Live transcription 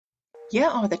Here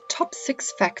are the top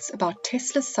 6 facts about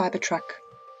Tesla's Cybertruck.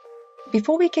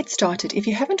 Before we get started, if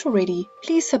you haven't already,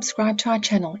 please subscribe to our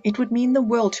channel. It would mean the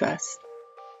world to us.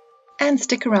 And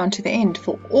stick around to the end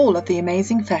for all of the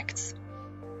amazing facts.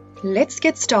 Let's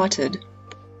get started.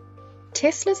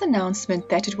 Tesla's announcement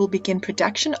that it will begin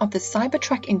production of the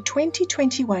Cybertruck in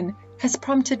 2021 has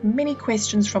prompted many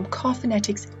questions from car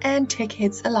fanatics and tech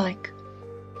heads alike.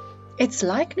 Its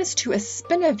likeness to a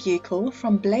spinner vehicle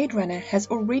from Blade Runner has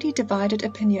already divided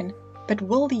opinion, but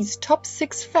will these top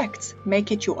 6 facts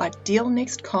make it your ideal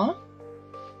next car?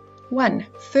 1.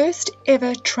 First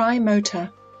ever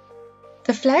trimotor.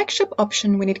 The flagship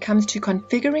option when it comes to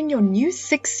configuring your new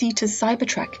 6-seater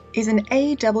Cybertruck is an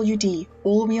AWD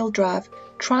all-wheel drive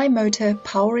trimotor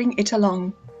powering it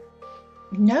along.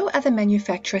 No other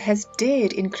manufacturer has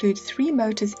dared include 3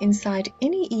 motors inside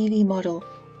any EV model,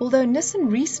 although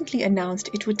Nissan recently announced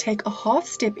it would take a half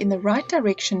step in the right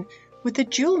direction with a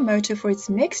dual motor for its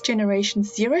next generation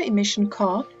zero-emission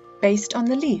car based on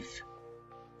the Leaf.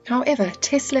 However,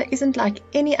 Tesla isn't like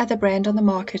any other brand on the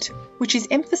market, which is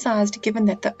emphasized given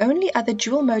that the only other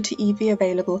dual-motor EV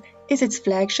available is its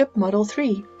flagship Model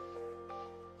 3.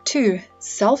 2.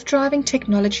 Self-driving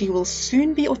technology will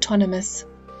soon be autonomous.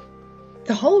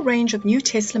 The whole range of new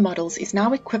Tesla models is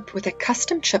now equipped with a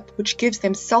custom chip which gives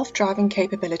them self-driving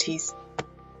capabilities.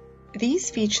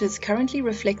 These features currently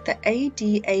reflect the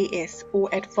ADAS or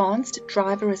Advanced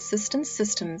Driver Assistance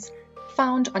Systems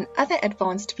found on other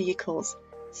advanced vehicles,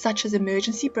 such as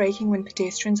emergency braking when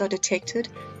pedestrians are detected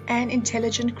and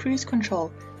intelligent cruise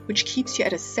control, which keeps you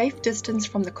at a safe distance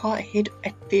from the car ahead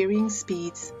at varying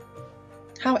speeds.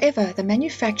 However, the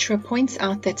manufacturer points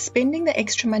out that spending the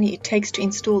extra money it takes to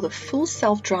install the full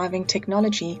self-driving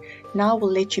technology now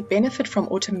will let you benefit from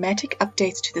automatic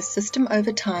updates to the system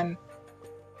over time.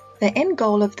 The end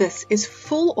goal of this is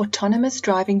full autonomous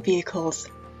driving vehicles.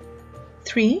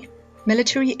 3.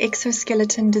 Military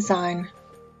exoskeleton design.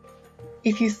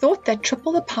 If you thought that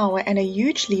triple the power and a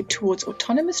huge leap towards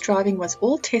autonomous driving was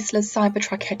all Tesla's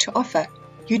Cybertruck had to offer,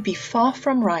 you'd be far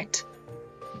from right.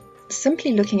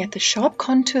 Simply looking at the sharp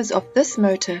contours of this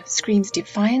motor screams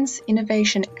defiance,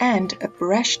 innovation, and a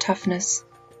brash toughness.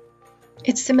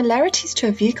 Its similarities to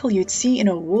a vehicle you'd see in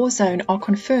a war zone are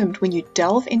confirmed when you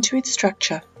delve into its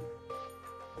structure.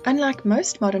 Unlike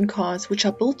most modern cars which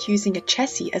are built using a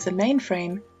chassis as a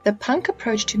mainframe, the punk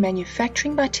approach to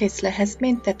manufacturing by Tesla has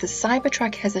meant that the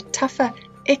Cybertruck has a tougher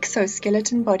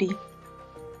exoskeleton body.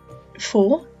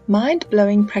 4.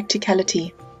 Mind-blowing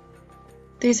practicality.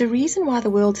 There's a reason why the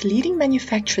world's leading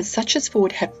manufacturers such as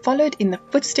Ford have followed in the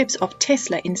footsteps of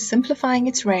Tesla in simplifying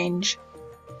its range.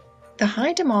 The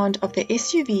high demand of the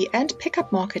SUV and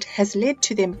pickup market has led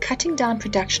to them cutting down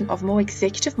production of more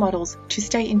executive models to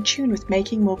stay in tune with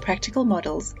making more practical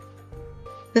models.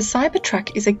 The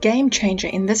Cybertruck is a game changer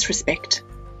in this respect.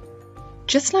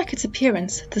 Just like its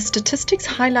appearance, the statistics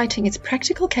highlighting its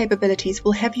practical capabilities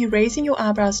will have you raising your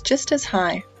eyebrows just as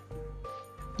high.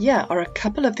 Here are a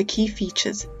couple of the key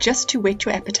features just to whet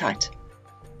your appetite.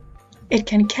 It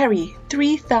can carry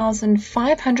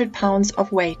 3,500 pounds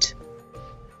of weight,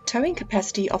 towing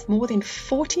capacity of more than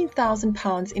 14,000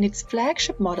 pounds in its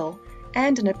flagship model,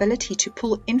 and an ability to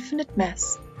pull infinite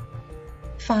mass.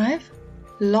 5.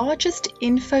 Largest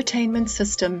infotainment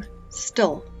system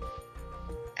still.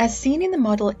 As seen in the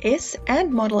Model S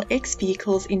and Model X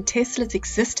vehicles in Tesla's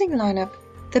existing lineup,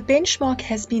 the benchmark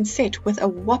has been set with a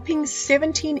whopping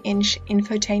 17-inch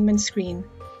infotainment screen.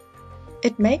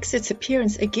 It makes its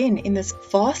appearance again in this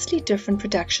vastly different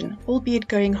production, albeit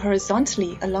going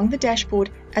horizontally along the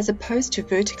dashboard as opposed to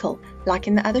vertical, like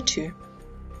in the other two.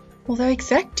 Although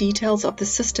exact details of the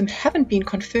system haven't been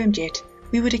confirmed yet,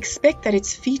 we would expect that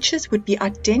its features would be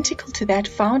identical to that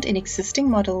found in existing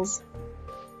models.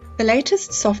 The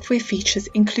latest software features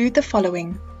include the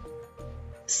following.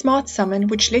 Smart Summon,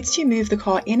 which lets you move the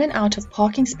car in and out of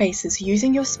parking spaces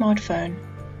using your smartphone.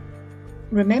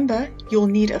 Remember, you'll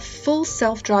need a full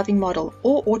self-driving model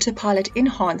or autopilot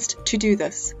enhanced to do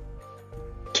this.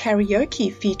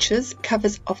 Karaoke features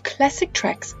covers of classic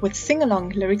tracks with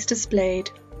sing-along lyrics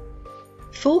displayed.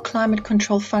 Full climate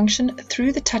control function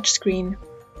through the touchscreen.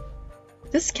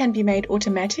 This can be made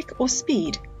automatic or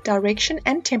speed. Direction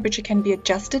and temperature can be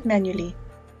adjusted manually.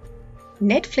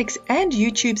 Netflix and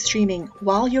YouTube streaming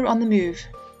while you're on the move.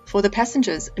 For the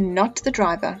passengers, not the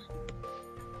driver.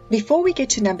 Before we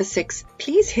get to number 6,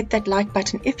 please hit that like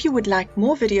button if you would like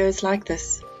more videos like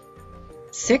this.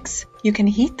 6. You can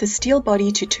heat the steel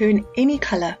body to turn any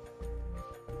color.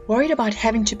 Worried about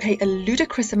having to pay a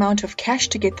ludicrous amount of cash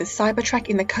to get the Cybertruck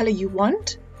in the color you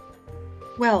want?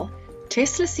 Well,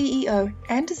 Tesla CEO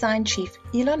and design chief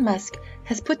Elon Musk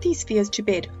has put these fears to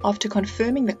bed after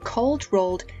confirming the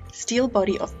cold-rolled steel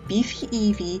body of beefy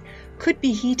EV could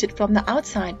be heated from the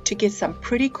outside to get some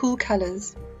pretty cool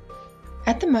colors.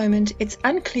 At the moment, it's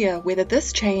unclear whether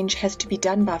this change has to be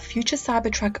done by future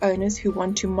Cybertruck owners who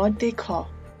want to mod their car.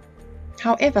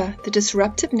 However, the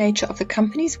disruptive nature of the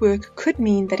company's work could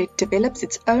mean that it develops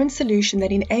its own solution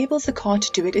that enables the car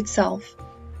to do it itself.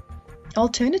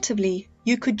 Alternatively,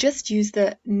 you could just use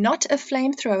the not a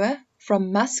flamethrower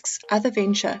from Musk's other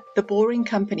venture, the Boring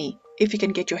Company, if you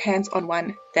can get your hands on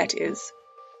one, that is.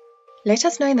 Let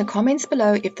us know in the comments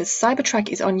below if the Cybertruck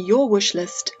is on your wish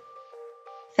list.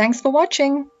 Thanks for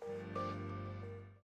watching!